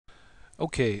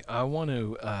Okay, I want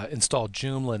to install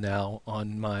Joomla now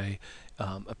on my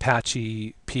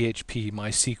Apache PHP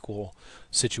MySQL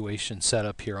situation set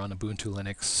up here on Ubuntu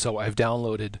Linux. So I've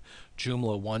downloaded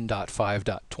Joomla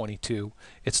 1.5.22.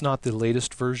 It's not the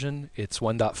latest version, it's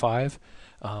 1.5.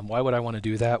 Why would I want to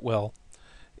do that? Well,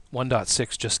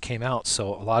 1.6 just came out,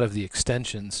 so a lot of the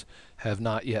extensions have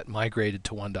not yet migrated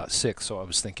to 1.6. So I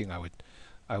was thinking I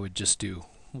would just do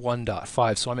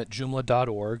 1.5. So I'm at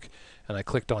joomla.org and I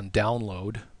clicked on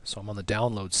download. So I'm on the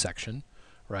download section,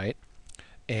 right?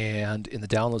 And in the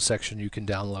download section you can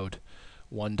download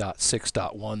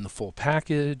 1.6.1, the full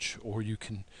package, or you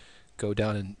can go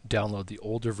down and download the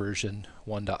older version,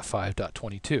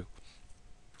 1.5.22.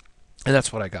 And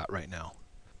that's what I got right now.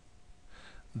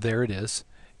 There it is.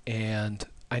 And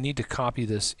I need to copy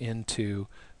this into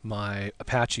my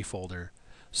Apache folder.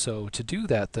 So to do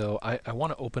that, though, I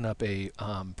want to open up a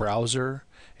browser,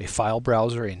 a file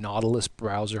browser, a Nautilus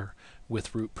browser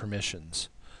with root permissions.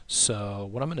 So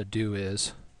what I'm going to do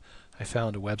is, I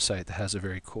found a website that has a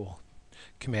very cool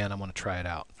command. I want to try it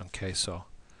out. Okay, so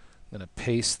I'm going to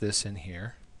paste this in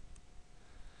here.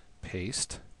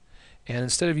 Paste. And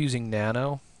instead of using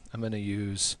Nano, I'm going to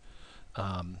use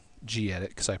gedit,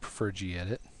 because I prefer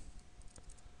gedit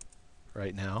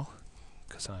right now,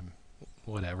 because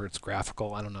whatever, it's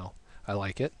graphical, I don't know, I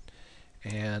like it.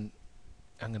 And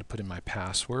I'm going to put in my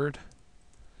password.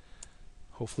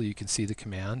 Hopefully you can see the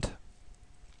command.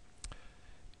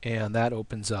 And that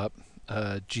opens up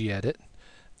gedit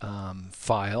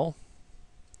file.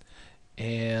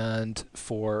 And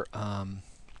for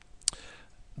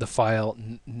the file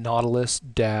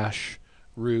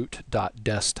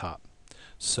nautilus-root.desktop.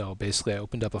 So basically I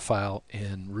opened up a file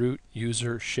in root,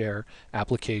 user, share,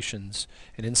 applications,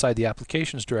 and inside the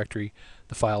applications directory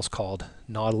the file's called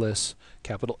nautilus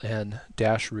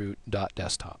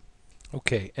N-root.desktop.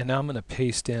 Okay, and now I'm going to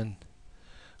paste in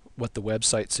what the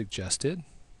website suggested.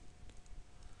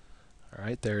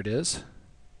 Alright, there it is.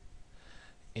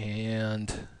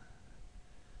 And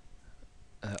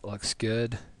that looks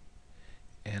good.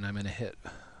 And I'm going to hit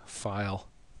File,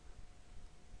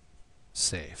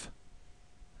 Save.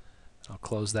 I'll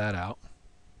close that out.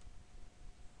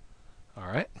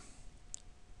 Alright.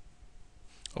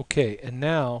 Okay, and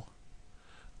now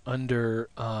under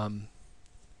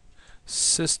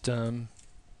System,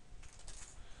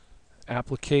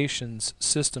 Applications,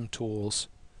 System Tools,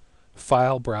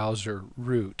 File Browser,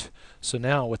 Root. So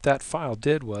now what that file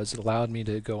did was it allowed me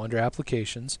to go under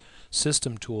Applications,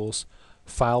 System Tools,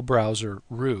 File Browser,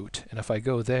 Root. And if I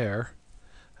go there,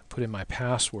 put in my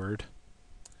password,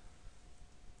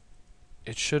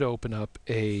 it should open up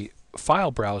a file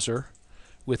browser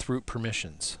with root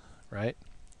permissions, right?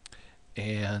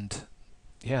 And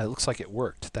yeah, it looks like it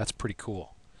worked. That's pretty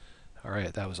cool. All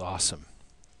right, that was awesome.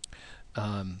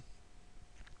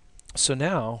 So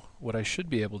now what I should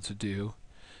be able to do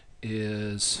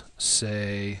is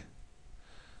say,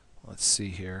 let's see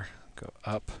here, go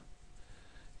up,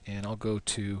 and I'll go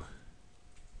to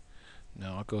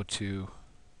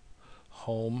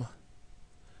Home,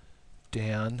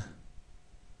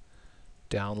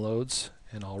 Downloads,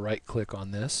 and I'll right click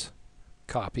on this,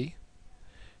 copy,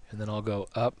 and then I'll go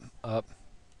up, up,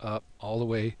 up, all the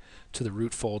way to the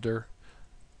root folder,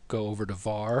 go over to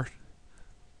var,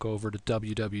 go over to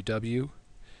www,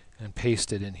 and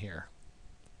paste it in here.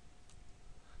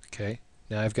 Okay,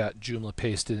 now I've got Joomla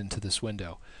pasted into this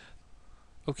window.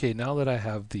 Okay, now that I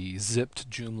have the zipped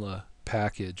Joomla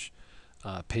package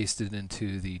pasted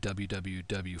into the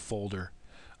www folder,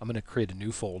 I'm going to create a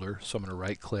new folder. So I'm going to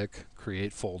right click,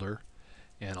 create folder,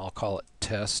 and I'll call it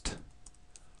test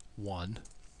 1,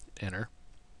 enter.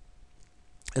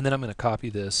 And then I'm going to copy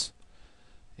this,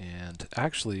 and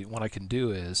actually what I can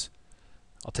do is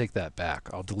I'll take that back.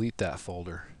 I'll delete that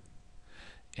folder,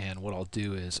 and what I'll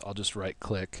do is I'll just right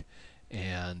click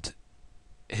and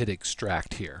hit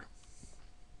extract here.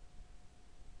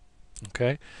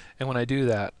 Okay, and when I do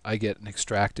that I get an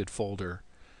extracted folder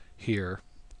here,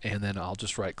 and then I'll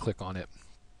just right click on it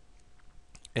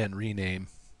and rename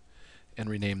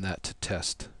that to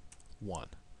test 1,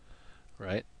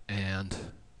 right?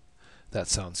 And that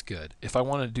sounds good. If I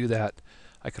want to do that,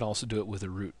 I can also do it with a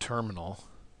root terminal,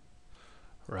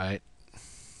 right?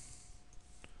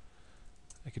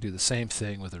 I could do the same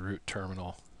thing with a root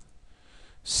terminal.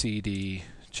 cd,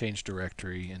 change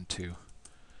directory into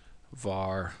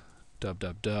var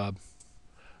www,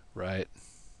 right?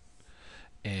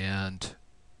 And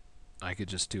I could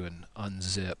just do an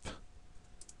unzip,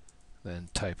 then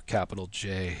type capital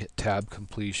J, hit tab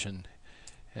completion,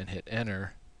 and hit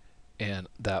enter, and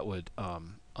that would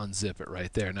unzip it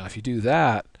right there. Now if you do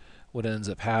that, what ends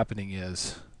up happening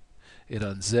is it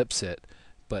unzips it,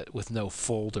 but with no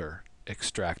folder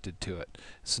extracted to it.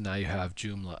 So now you have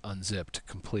Joomla unzipped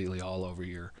completely all over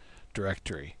your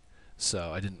directory.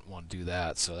 So I didn't want to do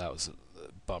that, so that was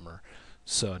a bummer.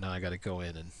 So now I got to go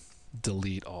in and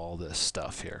delete all this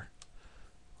stuff here.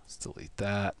 Let's delete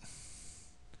that.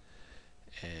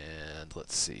 And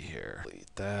let's see here.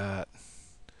 Delete that.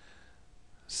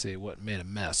 See what made a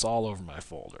mess all over my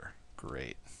folder.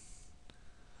 Great.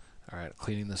 Alright,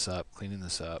 cleaning this up, cleaning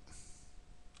this up.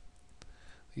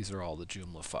 These are all the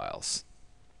Joomla files.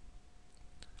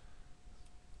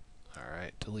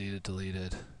 Alright, deleted,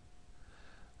 deleted.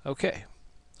 Okay.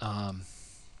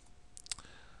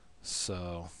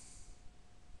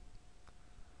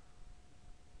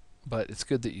 But it's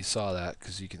good that you saw that,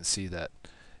 because you can see that,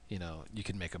 you know, you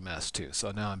can make a mess too.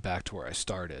 So now I'm back to where I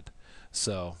started.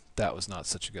 So that was not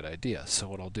such a good idea. So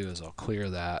what I'll do is I'll clear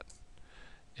that.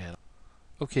 And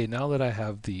okay, now that I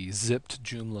have the zipped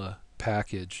Joomla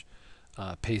package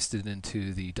pasted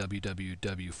into the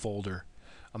www folder,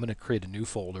 I'm going to create a new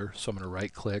folder. So I'm going to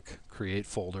right click, create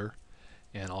folder,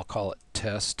 and I'll call it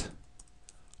test1,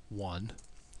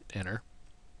 enter.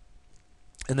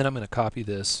 And then I'm going to copy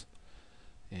this,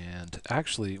 and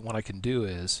actually what I can do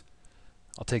is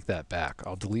I'll take that back.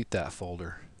 I'll delete that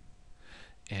folder,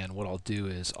 and what I'll do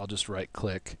is I'll just right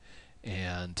click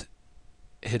and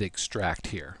hit extract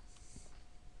here.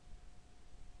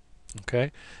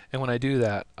 Okay, and when I do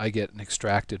that, I get an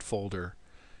extracted folder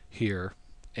here,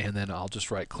 and then I'll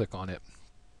just right click on it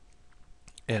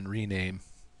and rename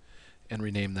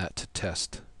that to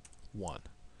test1,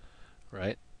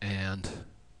 right? And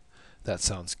that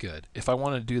sounds good. If I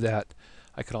want to do that,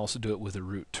 I can also do it with a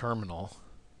root terminal,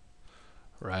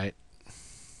 right?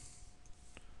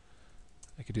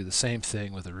 I could do the same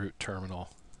thing with a root terminal.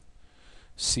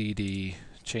 cd,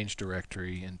 change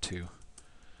directory into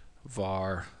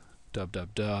var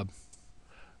www,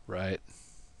 right?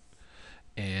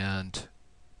 And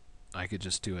I could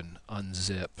just do an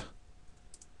unzip,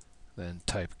 then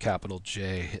type capital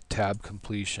J, hit tab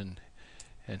completion,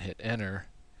 and hit enter,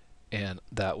 and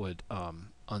that would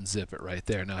unzip it right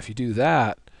there. Now if you do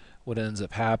that, what ends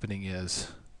up happening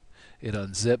is it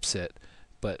unzips it,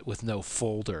 but with no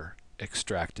folder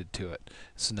extracted to it.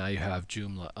 So now you have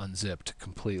Joomla unzipped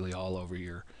completely all over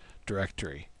your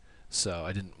directory. So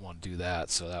I didn't want to do that,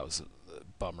 so that was a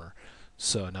bummer.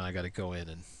 So now I got to go in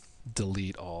and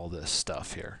delete all this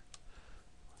stuff here.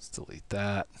 Let's delete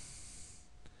that.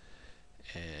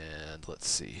 And let's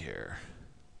see here.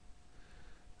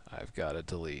 I've got to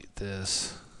delete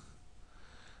this.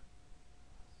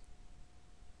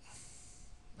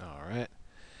 Alright.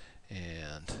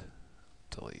 And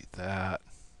delete that.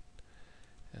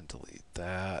 And delete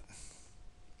that.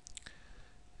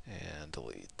 And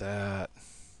delete that.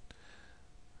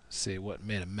 See what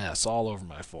made a mess all over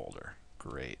my folder.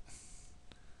 Great.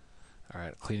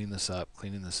 Alright, cleaning this up,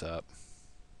 cleaning this up.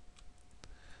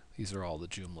 These are all the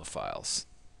Joomla files.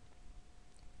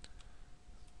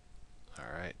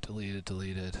 Alright, deleted,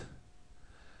 deleted.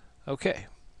 Okay.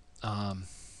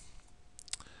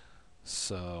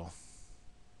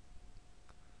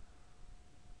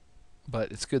 But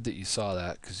it's good that you saw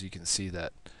that, because you can see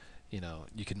that, you know,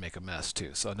 you can make a mess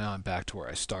too. So now I'm back to where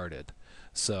I started.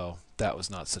 So that was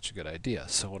not such a good idea.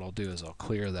 So what I'll do is I'll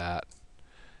clear that.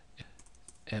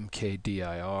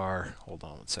 mkdir, hold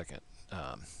on one second.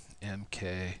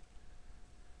 mkdir,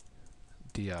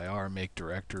 make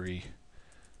directory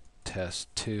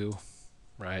test2,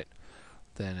 right?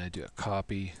 Then I do a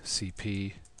copy,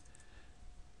 cp,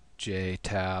 j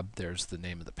tab, there's the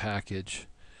name of the package,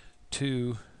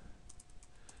 to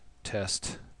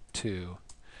test2, and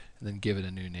then give it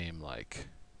a new name like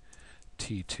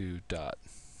t2.zip,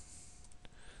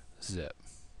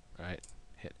 right?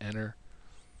 Hit enter,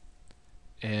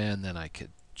 and then I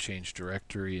could change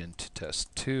directory into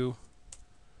test2,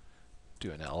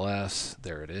 do an ls,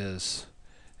 there it is,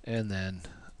 and then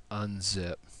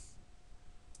unzip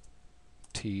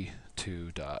t2.zip,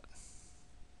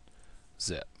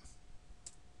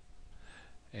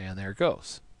 and there it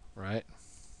goes, right?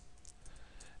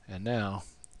 And now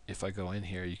if I go in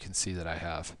here, you can see that I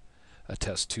have a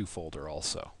test2 folder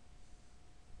also.